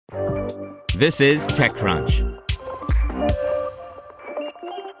This is TechCrunch.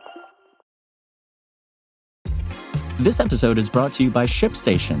 This episode is brought to you by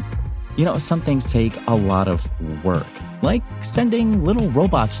ShipStation. You know, some things take a lot of work, like sending little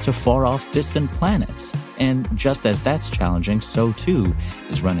robots to far-off distant planets. And just as that's challenging, so too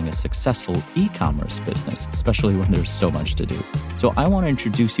is running a successful e-commerce business, especially when there's so much to do. So I want to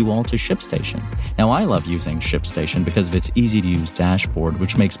introduce you all to ShipStation. Now, I love using ShipStation because of its easy-to-use dashboard,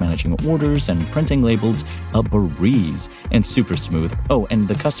 which makes managing orders and printing labels a breeze and super smooth. Oh, and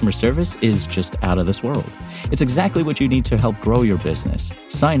the customer service is just out of this world. It's exactly what you need to help grow your business.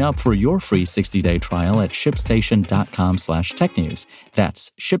 Sign up for your free 60-day trial at shipstation.com/technews.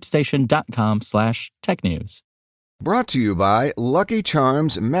 That's shipstation.com/technews. Brought to you by Lucky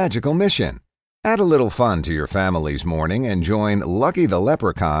Charms Magical Mission. Add a little fun to your family's morning and join Lucky the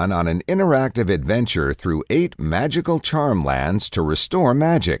Leprechaun on an interactive adventure through 8 magical charm lands to restore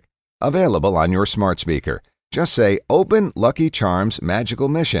magic. Available on your smart speaker. Just say, "Open Lucky Charms Magical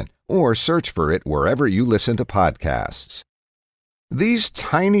Mission," or search for it wherever you listen to podcasts. These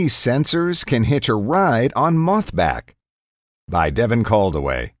tiny sensors can hitch a ride on mothback. By Devin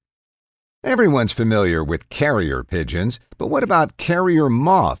Caldaway. Everyone's familiar with carrier pigeons, but what about carrier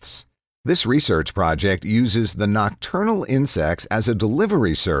moths? This research project uses the nocturnal insects as a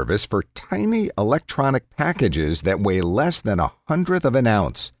delivery service for tiny electronic packages that weigh less than 1/100th of an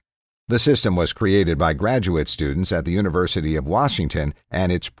ounce. The system was created by graduate students at the University of Washington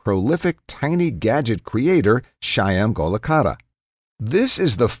and its prolific tiny gadget creator, Shyam Gollakota. This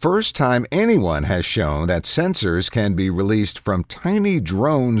is the first time anyone has shown that sensors can be released from tiny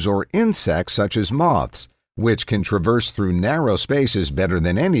drones or insects such as moths, which can traverse through narrow spaces better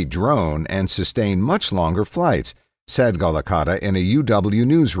than any drone and sustain much longer flights, said Gollakota in a UW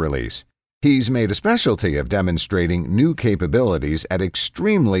News release. He's made a specialty of demonstrating new capabilities at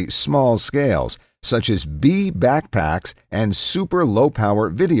extremely small scales, such as bee backpacks and super low-power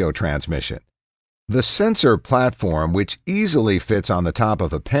video transmission. The sensor platform, which easily fits on the top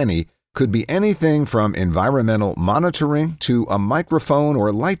of a penny, could be anything from environmental monitoring to a microphone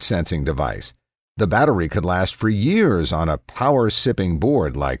or light-sensing device. The battery could last for years on a power-sipping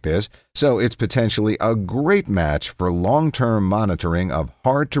board like this, so it's potentially a great match for long-term monitoring of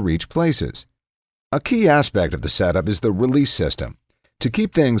hard-to-reach places. A key aspect of the setup is the release system. To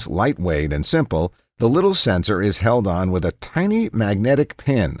keep things lightweight and simple, the little sensor is held on with a tiny magnetic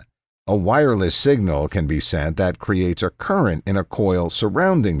pin. A wireless signal can be sent that creates a current in a coil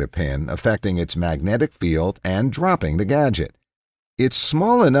surrounding the pin, affecting its magnetic field and dropping the gadget. It's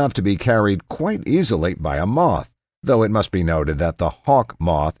small enough to be carried quite easily by a moth, though it must be noted that the hawk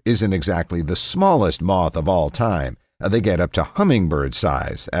moth isn't exactly the smallest moth of all time. They get up to hummingbird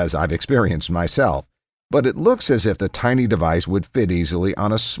size, as I've experienced myself. But it looks as if the tiny device would fit easily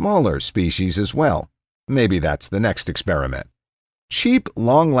on a smaller species as well. Maybe that's the next experiment. Cheap,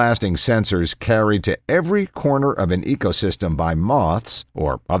 long-lasting sensors carried to every corner of an ecosystem by moths,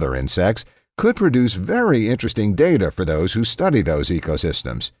 or other insects, could produce very interesting data for those who study those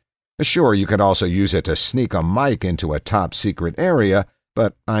ecosystems. Sure, you could also use it to sneak a mic into a top-secret area,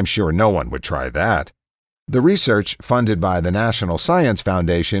 but I'm sure no one would try that. The research, funded by the National Science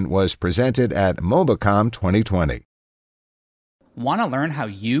Foundation, was presented at Mobicom 2020. Want to learn how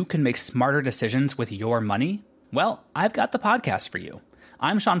you can make smarter decisions with your money? Well, I've got the podcast for you.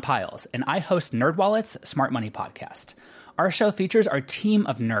 I'm Sean Piles, and I host NerdWallet's Smart Money Podcast. Our show features our team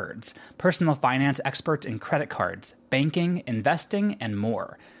of nerds, personal finance experts in credit cards, banking, investing, and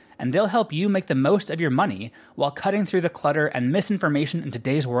more. And they'll help you make the most of your money while cutting through the clutter and misinformation in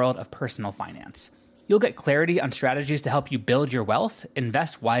today's world of personal finance. You'll get clarity on strategies to help you build your wealth,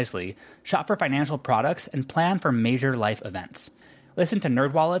 invest wisely, shop for financial products, and plan for major life events. Listen to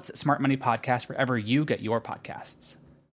NerdWallet's Smart Money Podcast wherever you get your podcasts.